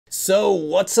So,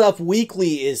 What's Up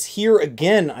Weekly is here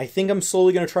again. I think I'm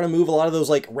slowly going to try to move a lot of those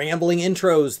like rambling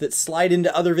intros that slide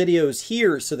into other videos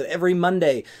here so that every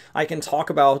Monday I can talk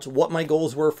about what my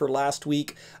goals were for last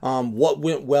week, what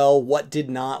went well, what did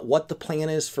not, what the plan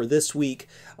is for this week,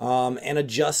 and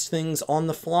adjust things on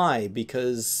the fly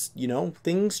because,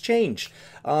 things change.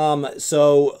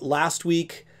 So last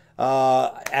week,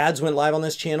 ads went live on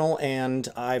this channel, and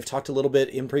I've talked a little bit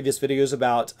in previous videos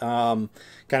about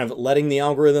kind of letting the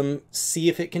algorithm see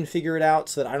if it can figure it out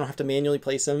so that I don't have to manually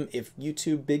place them. If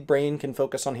YouTube Big Brain can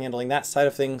focus on handling that side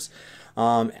of things,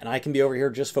 and I can be over here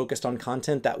just focused on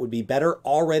content, that would be better.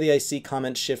 Already I see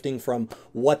comments shifting from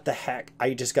what the heck,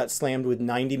 I just got slammed with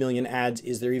 90 million ads,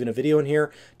 is there even a video in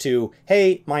here, to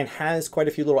hey, mine has quite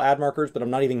a few little ad markers, but I'm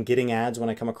not even getting ads when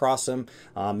I come across them.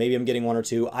 Maybe I'm getting one or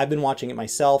two. I've been watching it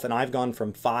myself, and I've gone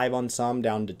from 5 on some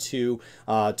down to 2.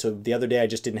 To the other day I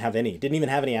just didn't have any. Didn't even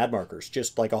have any ad markers,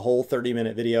 just like a whole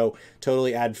 30-minute video,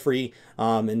 totally ad-free.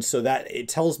 And so that, it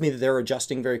tells me that they're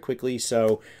adjusting very quickly,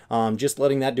 so just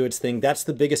letting that do its thing. That's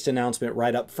the biggest announcement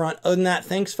right up front. Other than that,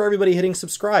 thanks for everybody hitting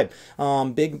subscribe.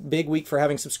 Big week for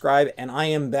having subscribed, and I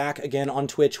am back again on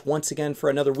Twitch once again for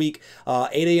another week, 8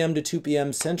 a.m. to 2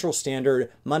 p.m. Central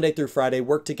Standard, Monday through Friday,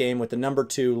 work to game with the number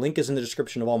 2. Link is in the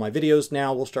description of all my videos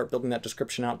now. We'll start building that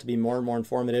description out to be more and more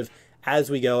informative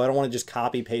as we go. I don't want to just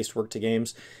copy paste work to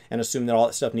games and assume that all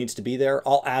that stuff needs to be there.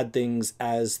 I'll add things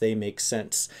as they make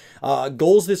sense.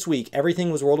 Goals this week,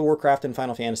 everything was World of Warcraft and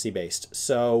Final Fantasy based.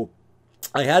 So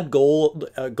I had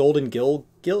golden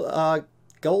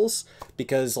goals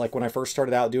because like when I first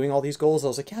started out doing all these goals, I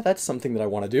was like, yeah, that's something that I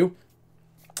want to do.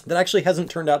 That actually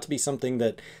hasn't turned out to be something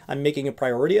that I'm making a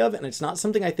priority of, and it's not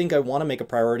something I think I want to make a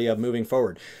priority of moving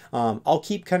forward. I'll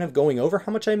keep kind of going over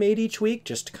how much I made each week,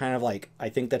 just to kind of like, I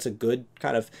think that's a good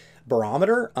kind of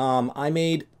barometer. I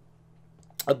made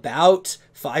about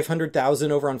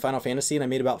 500,000 over on Final Fantasy, and I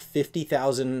made about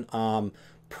 50,000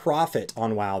 profit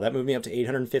on WoW. That moved me up to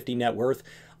 850 net worth.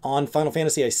 On Final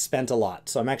Fantasy, I spent a lot,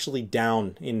 so I'm actually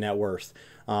down in net worth.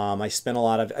 I spent a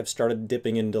lot. I've started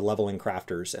dipping into leveling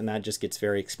crafters, and that just gets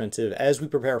very expensive. As we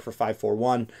prepare for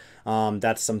 541,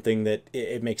 that's something that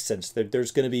it makes sense.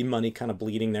 There's going to be money kind of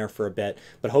bleeding there for a bit,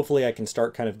 but hopefully I can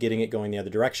start kind of getting it going the other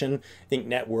direction. I think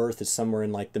net worth is somewhere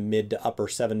in like the mid to upper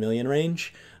 7 million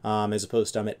range, as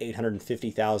opposed to I'm at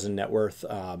 850,000 net worth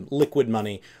liquid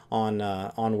money on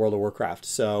World of Warcraft.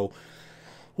 So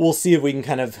we'll see if we can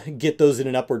kind of get those in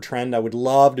an upward trend. I would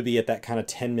love to be at that kind of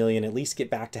 10 million, at least get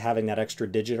back to having that extra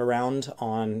digit around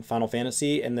on Final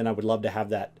Fantasy. And then I would love to have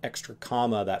that extra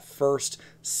comma, that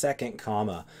second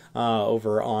comma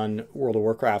over on World of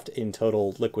Warcraft in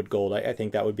total liquid gold. I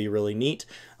think that would be really neat.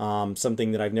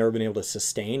 Something that I've never been able to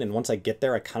sustain. And once I get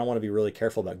there, I kind of want to be really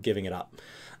careful about giving it up.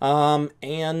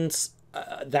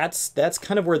 That's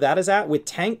kind of where that is at with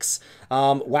tanks.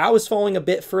 WoW is falling a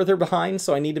bit further behind,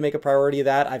 so I need to make a priority of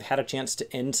that. I've had a chance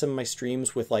to end some of my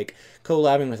streams with like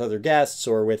collabing with other guests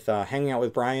or with hanging out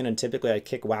with Brian, and typically I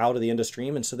kick WoW to the end of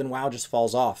stream, and so then WoW just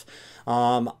falls off.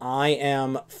 I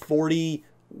am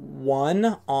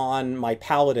 41 on my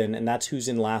Paladin, and that's who's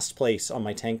in last place on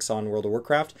my tanks on World of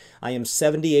Warcraft. I am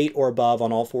 78 or above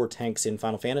on all 4 tanks in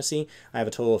Final Fantasy. I have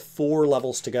a total of 4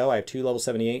 levels to go. I have 2 level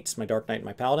 78s, my Dark Knight and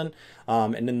my Paladin,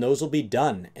 and then those will be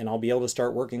done, and I'll be able to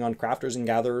start working on Crafters and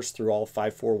Gatherers through all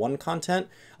 541 content.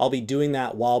 I'll be doing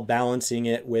that while balancing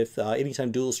it with,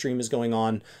 anytime dual stream is going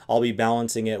on, I'll be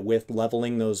balancing it with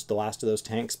leveling the last of those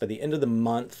tanks. By the end of the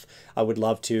month, I would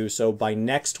love to, so by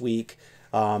next week,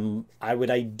 I would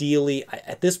ideally,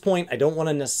 at this point, I don't want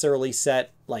to necessarily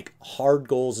set like hard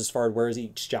goals as far as where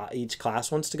each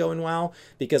class wants to go in WoW,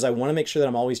 because I want to make sure that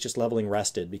I'm always just leveling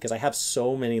rested, because I have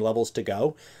so many levels to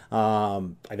go.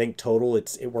 I think total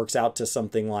it works out to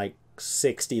something like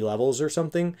 60 levels or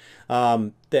something,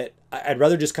 that I'd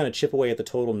rather just kind of chip away at the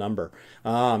total number,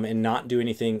 and not do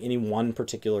any one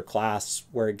particular class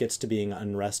where it gets to being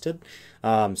unrested.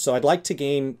 So I'd like to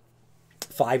gain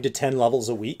 5 to 10 levels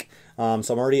a week.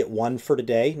 So I'm already at 1 for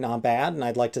today, not bad, and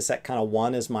I'd like to set kind of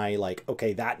 1 as my like,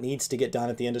 okay, that needs to get done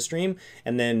at the end of stream,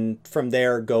 and then from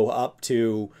there go up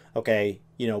to, okay,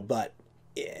 but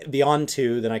beyond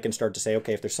 2, then I can start to say,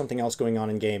 okay, if there's something else going on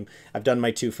in game, I've done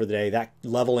my 2 for the day. That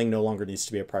leveling no longer needs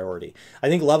to be a priority. I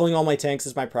think leveling all my tanks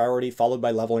is my priority, followed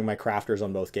by leveling my crafters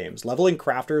on both games. Leveling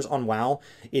crafters on WoW,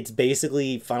 it's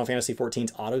basically Final Fantasy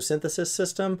XIV's autosynthesis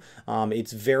system.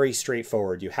 It's very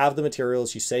straightforward. You have the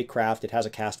materials, you say craft, it has a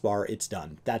cast bar, it's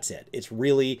done. That's it. It's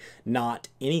really not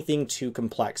anything too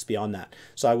complex beyond that.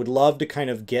 So I would love to kind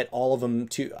of get all of them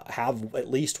to have at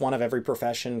least one of every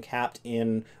profession capped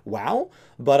in WoW.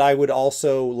 but I would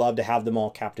also love to have them all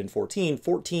capped in 14.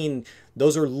 14,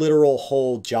 those are literal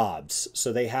whole jobs,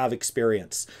 so they have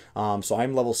experience. So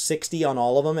I'm level 60 on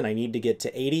all of them, and I need to get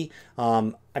to 80.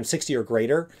 I'm 60 or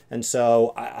greater, and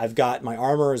so I've got my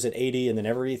armor is at 80, and then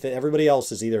everybody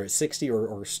else is either at 60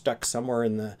 or stuck somewhere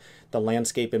in the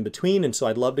landscape in between, and so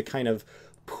I'd love to kind of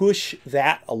push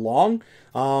that along.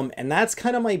 And that's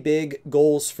kind of my big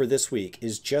goals for this week,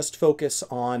 is just focus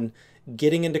on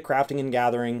getting into crafting and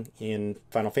gathering in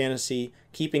Final Fantasy,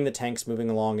 keeping the tanks moving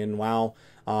along in WoW,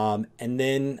 and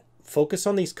then focus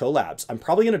on these collabs. I'm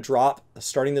probably going to drop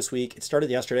starting this week. It started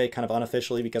yesterday kind of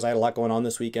unofficially because I had a lot going on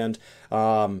this weekend.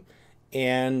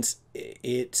 And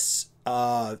it's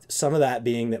some of that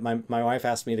being that my wife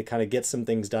asked me to kind of get some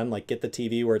things done, like get the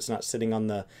TV where it's not sitting on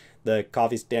the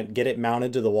coffee stand, get it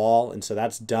mounted to the wall, and so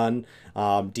that's done.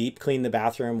 Deep clean the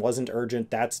bathroom, wasn't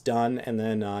urgent, that's done. And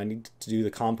then I need to do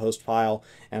the compost pile,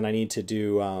 and I need to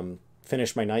do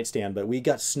finish my nightstand. But we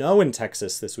got snow in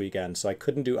Texas this weekend, so I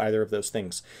couldn't do either of those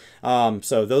things.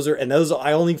 So those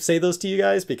I only say those to you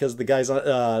guys because the guys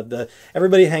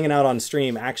everybody hanging out on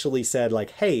stream actually said,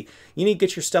 like, hey, you need to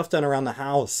get your stuff done around the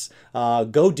house,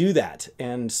 go do that.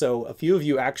 And so a few of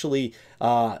you actually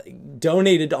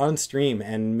donated on stream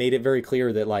and made it very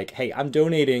clear that, like, hey, I'm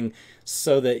donating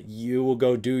so that you will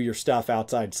go do your stuff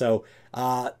outside. So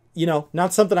you know,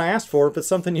 not something I asked for, but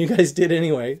something you guys did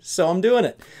anyway, so I'm doing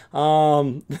it.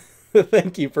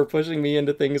 Thank you for pushing me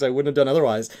into things I wouldn't have done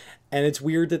otherwise. And it's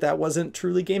weird that that wasn't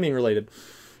truly gaming related.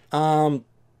 Beyond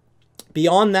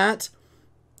that,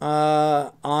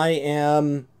 I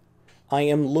am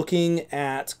looking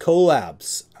at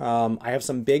collabs. I have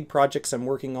some big projects I'm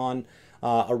working on.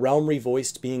 A Realm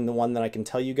Revoiced being the one that I can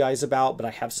tell you guys about, but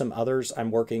I have some others I'm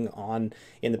working on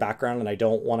in the background, and I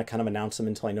don't want to kind of announce them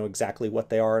until I know exactly what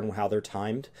they are and how they're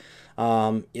timed,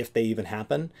 if they even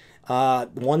happen.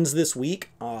 Ones this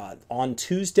week, on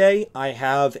Tuesday, I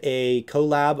have a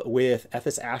collab with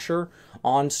Ethis Asher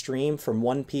on stream from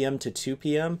 1 p.m. to 2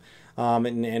 p.m.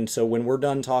 And so when we're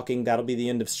done talking, that'll be the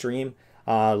end of stream.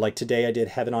 Like today I did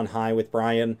Heaven on High with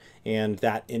Brian, and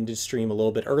that ended stream a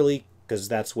little bit early because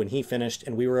that's when he finished,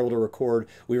 and we were able to record.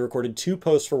 We recorded 2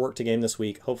 posts for Work to Game this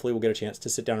week. Hopefully we'll get a chance to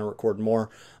sit down and record more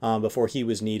before he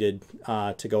was needed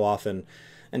to go off and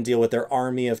deal with their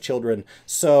army of children.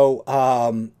 So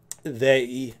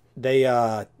the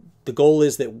goal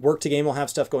is that Work to Game will have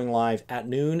stuff going live at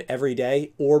noon every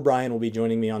day, or Brian will be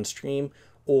joining me on stream,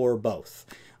 or both.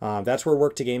 That's where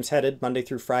Work to Game's headed, Monday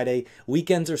through Friday.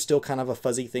 Weekends are still kind of a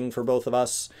fuzzy thing for both of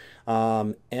us.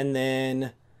 And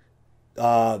then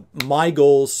my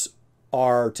goals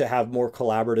are to have more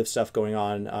collaborative stuff going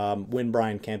on when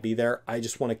Brian can't be there. I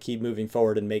just want to keep moving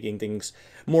forward and making things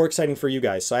more exciting for you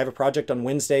guys. So I have a project on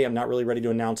Wednesday. I'm not really ready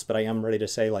to announce, but I am ready to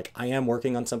say, like, I am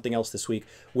working on something else this week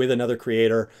with another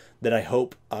creator that I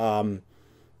hope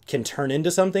can turn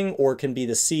into something, or can be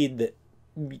the seed that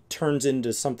turns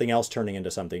into something else turning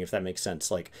into something, if that makes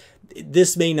sense. Like,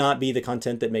 this may not be the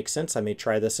content that makes sense. I may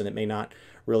try this and it may not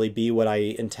really be what I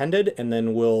intended, and then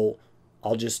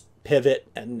I'll just pivot,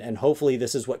 and hopefully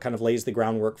this is what kind of lays the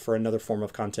groundwork for another form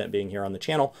of content being here on the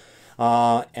channel.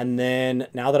 And then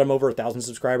now that I'm over 1,000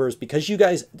 subscribers, because you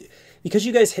guys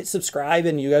hit subscribe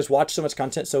and you guys watch so much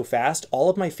content so fast, all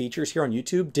of my features here on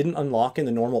YouTube didn't unlock in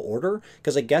the normal order,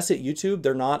 because I guess at YouTube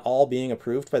they're not all being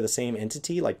approved by the same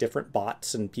entity. Like, different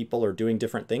bots and people are doing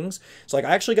different things. So, like,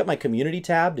 I actually got my community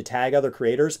tab to tag other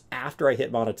creators after I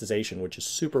hit monetization, which is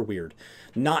super weird.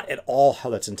 Not at all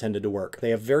how that's intended to work. They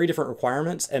have very different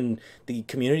requirements, and the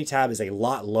community tab is a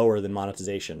lot lower than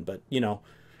monetization. But, you know,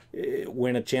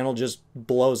 when a channel just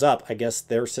blows up, I guess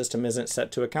their system isn't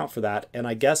set to account for that. And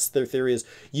I guess their theory is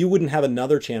you wouldn't have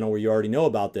another channel where you already know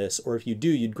about this, or if you do,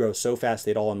 you'd grow so fast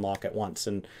they'd all unlock at once.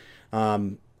 And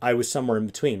I was somewhere in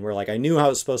between, where, like, I knew how it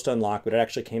was supposed to unlock, but it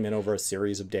actually came in over a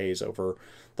series of days over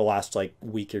the last, like,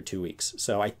 week or 2 weeks.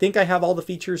 So I think I have all the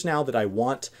features now that I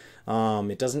want.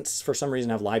 It doesn't, for some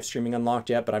reason, have live streaming unlocked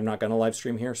yet, but I'm not going to live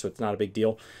stream here, so it's not a big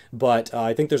deal. But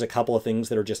I think there's a couple of things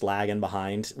that are just lagging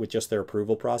behind with just their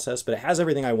approval process, but it has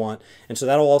everything I want. And so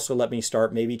that'll also let me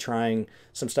start maybe trying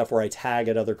some stuff where I tag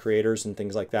at other creators and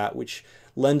things like that, which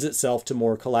lends itself to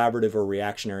more collaborative or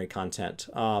reactionary content,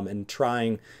 and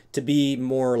trying to be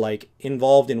more, like,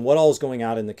 involved in what all is going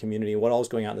out in the community, what all is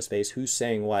going out in the space, who's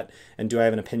saying what, and do I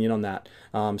have an opinion on that?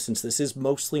 Since this is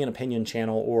mostly an opinion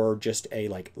channel, or just a,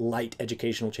 like, light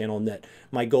educational channel, and that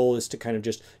my goal is to kind of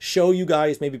just show you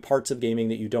guys maybe parts of gaming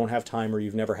that you don't have time or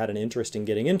you've never had an interest in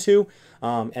getting into,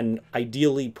 and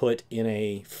ideally put in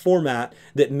a format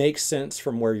that makes sense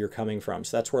from where you're coming from.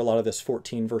 So that's where a lot of this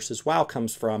 14 versus WoW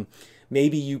comes from.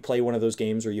 maybe you play one of those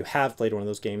games, or you have played one of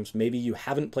those games. Maybe you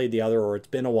haven't played the other, or it's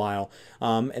been a while.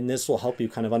 And this will help you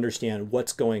kind of understand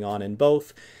what's going on in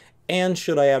both. And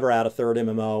should I ever add a third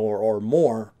MMO or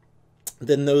more,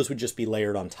 then those would just be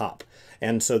layered on top.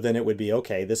 And so then it would be,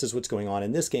 okay, this is what's going on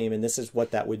in this game, and this is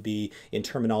what that would be in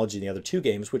terminology in the other two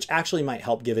games, which actually might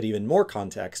help give it even more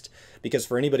context. Because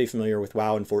for anybody familiar with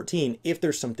WoW and 14, if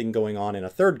there's something going on in a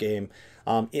third game,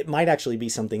 it might actually be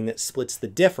something that splits the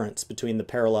difference between the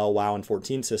parallel WoW and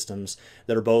 14 systems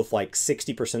that are both like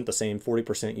 60% the same,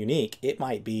 40% unique. It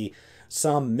might be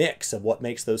some mix of what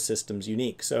makes those systems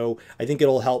unique. So I think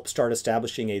it'll help start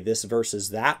establishing a this versus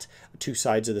that, two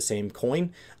sides of the same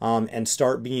coin, and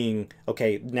start being,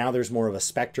 okay, now there's more of a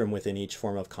spectrum within each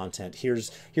form of content. Here's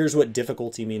what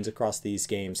difficulty means across these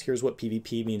games. Here's what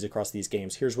PvP means across these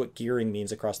games. Here's what gearing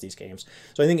means across these games.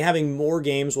 So I think having more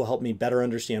games will help me better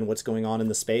understand what's going on in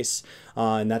the space.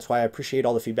 And that's why I appreciate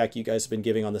all the feedback you guys have been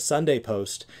giving on the Sunday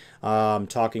post,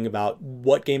 talking about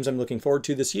what games I'm looking forward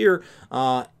to this year.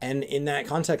 And in that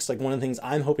context, like one of the things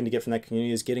I'm hoping to get from that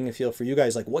community is getting a feel for you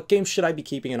guys, like what games should I be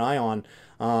keeping an eye on?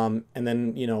 And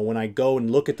then, you know, when I go and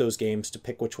look at those games to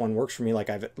pick which one works for me, like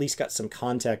I've at least got some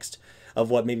context of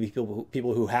what maybe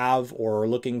people who have or are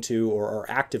looking to or are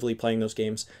actively playing those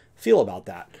games feel about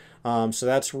that. So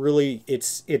that's really,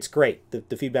 it's great.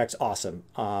 The feedback's awesome.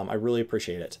 I really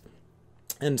appreciate it.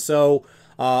 And so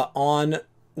on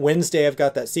Wednesday, I've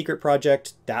got that secret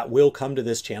project that will come to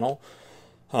this channel.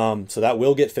 So that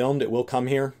will get filmed. It will come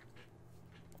here.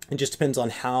 It just depends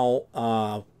on how,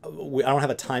 I don't have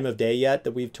a time of day yet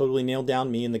that we've totally nailed down,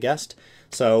 me and the guest.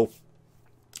 So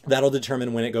that'll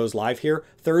determine when it goes live here.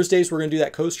 Thursdays, we're going to do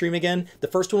that co-stream again. The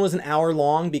first one was an hour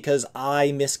long because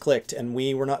I misclicked, and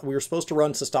we were supposed to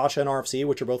run Sastasha and RFC,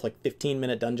 which are both like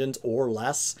 15-minute dungeons or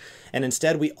less. And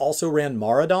instead we also ran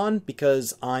Maraudon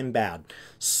because I'm bad.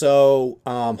 So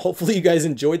hopefully you guys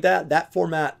enjoyed that. That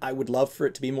format, I would love for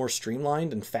it to be more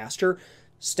streamlined and faster.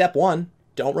 Step one,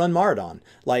 don't run Maraudon,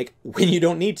 like when you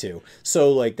don't need to. So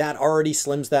like that already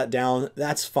slims that down.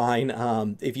 That's fine.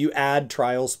 If you add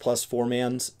trials plus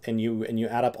 4-mans and you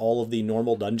add up all of the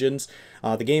normal dungeons,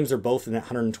 the games are both in that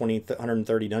 120,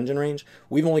 130 dungeon range.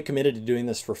 We've only committed to doing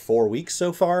this for 4 weeks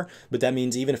so far, but that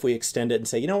means even if we extend it and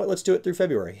say, you know what, let's do it through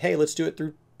February. Hey, let's do it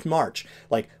through March.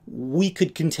 Like we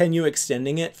could continue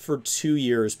extending it for 2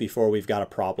 years before we've got a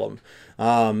problem.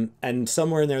 And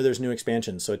somewhere in there's new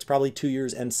expansions. So it's probably 2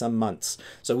 years and some months.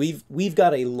 So we've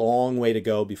got a long way to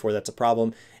go before that's a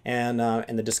problem. And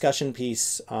the discussion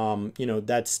piece, you know,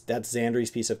 that's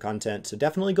Xandri's piece of content. So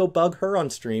definitely go bug her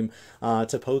on stream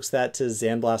to post that to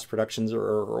Xanblast Productions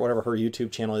or whatever her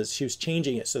YouTube channel is. She was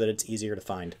changing it so that it's easier to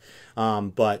find.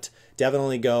 But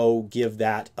definitely go give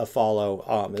that a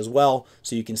follow as well,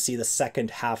 so you can see the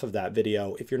second half of that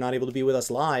video. If you're not able to be with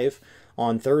us live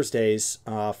on Thursdays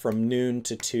from noon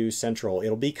to 2 Central,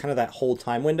 it'll be kind of that whole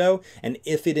time window. And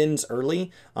if it ends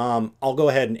early, I'll go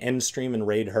ahead and end stream and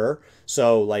raid her.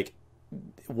 So like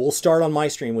we'll start on my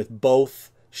stream with both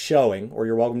showing, or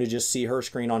you're welcome to just see her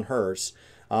screen on hers.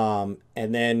 And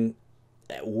then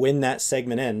when that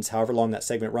segment ends, however long that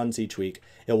segment runs each week,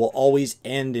 it will always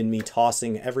end in me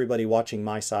tossing everybody watching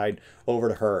my side over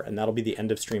to her, and that'll be the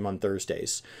end of stream on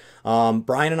Thursdays.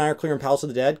 Brian and I are clearing Palace of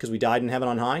the Dead because we died in Heaven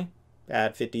on High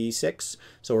at 56.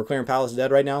 So we're clearing Palace of the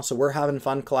Dead right now. So we're having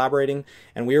fun collaborating,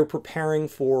 and we are preparing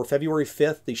for February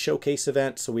 5th, the showcase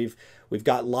event. So we've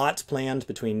got lots planned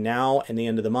between now and the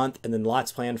end of the month, and then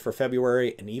lots planned for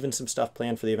February, and even some stuff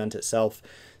planned for the event itself.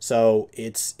 So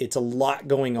it's a lot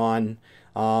going on.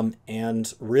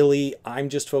 And really, I'm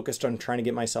just focused on trying to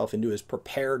get myself into as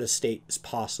prepared a state as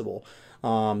possible.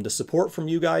 The support from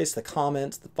you guys, the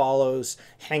comments, the follows,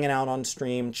 hanging out on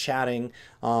stream, chatting,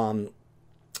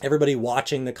 everybody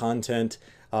watching the content,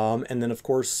 and then of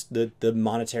course the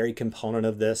monetary component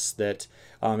of this that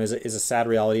is a sad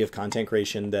reality of content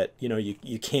creation, that you know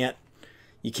you can't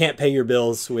pay your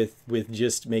bills with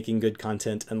just making good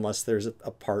content unless there's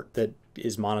a part that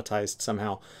is monetized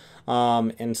somehow.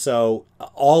 And so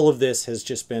all of this has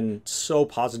just been so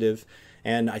positive,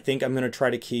 and I think I'm going to try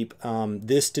to keep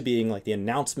this to being like the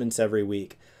announcements every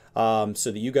week, so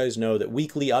that you guys know that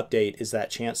weekly update is that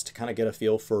chance to kind of get a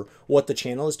feel for what the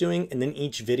channel is doing. And then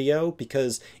each video,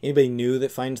 because anybody new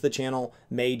that finds the channel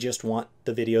may just want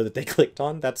the video that they clicked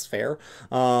on. That's fair.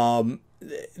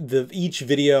 Each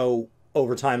video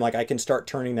over time, like I can start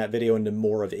turning that video into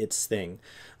more of its thing.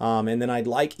 And then I'd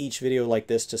like each video like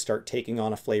this to start taking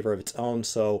on a flavor of its own.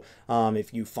 So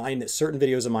if you find that certain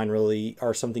videos of mine really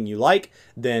are something you like,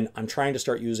 then I'm trying to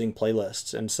start using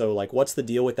playlists. And so like, what's the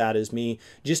deal with that is me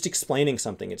just explaining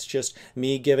something. It's just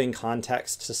me giving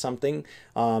context to something.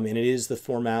 And it is the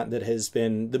format that has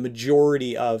been the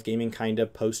majority of Gaming Kinda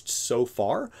posts so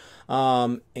far.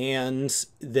 And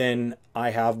then I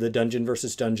have the Dungeon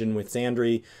versus Dungeon with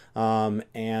Xandri,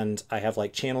 and I have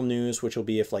like channel news, which will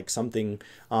be if like something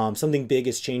big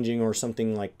is changing or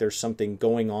something like there's something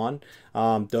going on.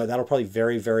 That'll probably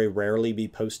very, very rarely be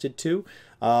posted to.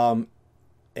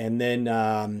 And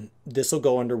then this will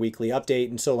go under weekly update.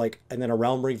 And so like, and then A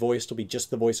Realm Revoiced will be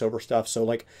just the voiceover stuff. So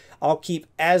like, I'll keep,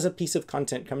 as a piece of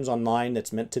content comes online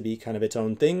that's meant to be kind of its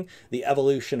own thing, the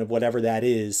evolution of whatever that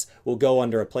is will go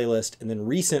under a playlist, and then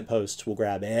recent posts will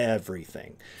grab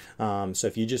everything. So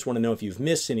if you just want to know if you've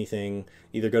missed anything,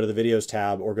 either go to the videos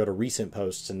tab or go to recent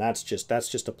posts, and that's just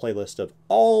a playlist of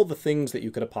all the things that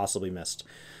you could have possibly missed.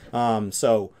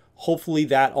 So hopefully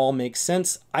that all makes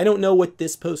sense. I don't know what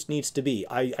this post needs to be.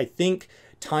 I think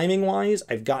timing wise,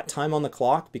 I've got time on the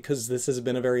clock because this has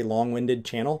been a very long-winded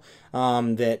channel,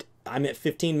 that I'm at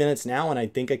 15 minutes now, and I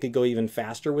think I could go even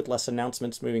faster with less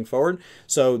announcements moving forward.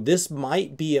 So this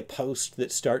might be a post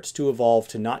that starts to evolve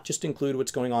to not just include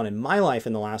what's going on in my life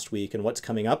in the last week and what's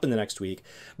coming up in the next week,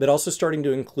 but also starting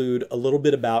to include a little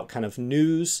bit about kind of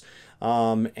news,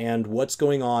 and what's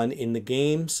going on in the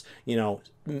games, you know,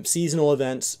 seasonal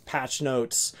events, patch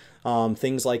notes,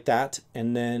 things like that.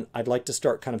 And then I'd like to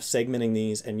start kind of segmenting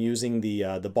these and using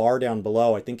the bar down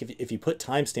below. I think if you put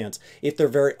timestamps, if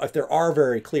there are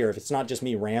very clear, if it's not just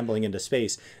me rambling into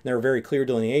space, and there are very clear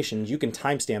delineations, you can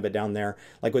timestamp it down there.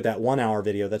 Like with that 1 hour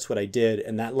video, that's what I did,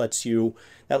 and that lets you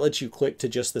click to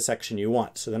just the section you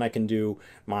want. So then I can do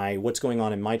my what's going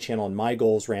on in my channel and my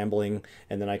goals rambling,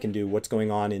 and then I can do what's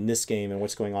going on in this game and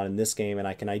what's going on in this game, and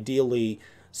I can ideally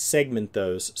segment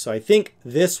those. So I think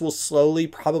this will slowly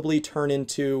probably turn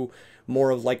into more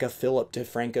of like a Philip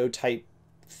DeFranco type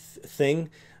thing.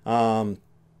 I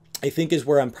think is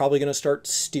where I'm probably going to start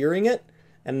steering it.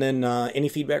 And then any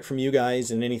feedback from you guys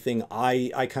and anything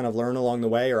I kind of learn along the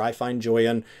way or I find joy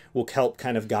in will help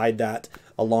kind of guide that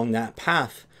along that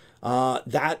path.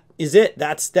 That is it.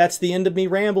 That's the end of me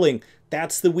rambling.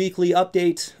 That's the weekly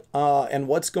update and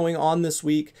what's going on this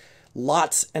week.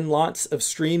 Lots and lots of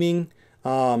streaming.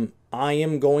 I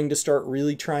am going to start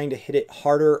really trying to hit it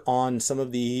harder on some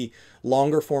of the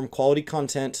longer form quality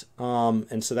content.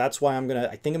 And so that's why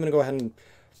I think I'm going to go ahead and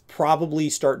probably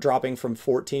start dropping from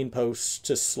 14 posts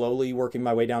to slowly working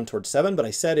my way down towards 7. But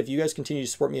I said, if you guys continue to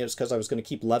support me, it's because I was going to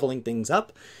keep leveling things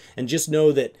up. And just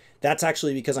know that that's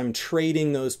actually because I'm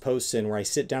trading those posts in where I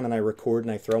sit down and I record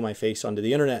and I throw my face onto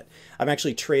the internet. I'm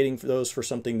actually trading for those for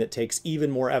something that takes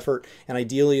even more effort and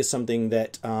ideally is something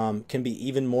that can be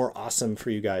even more awesome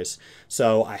for you guys.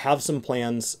 So I have some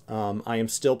plans. I am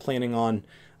still planning on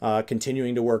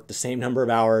continuing to work the same number of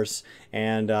hours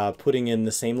and putting in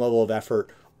the same level of effort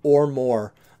or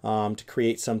more to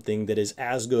create something that is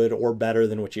as good or better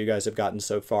than what you guys have gotten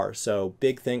so far. So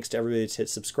big thanks to everybody that's hit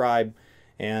subscribe.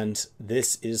 And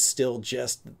this is still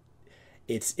just,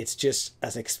 it's just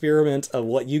an experiment of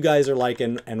what you guys are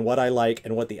liking and what I like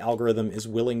and what the algorithm is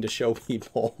willing to show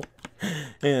people.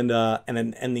 And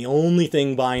the only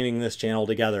thing binding this channel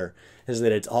together is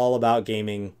that it's all about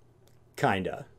gaming, kinda.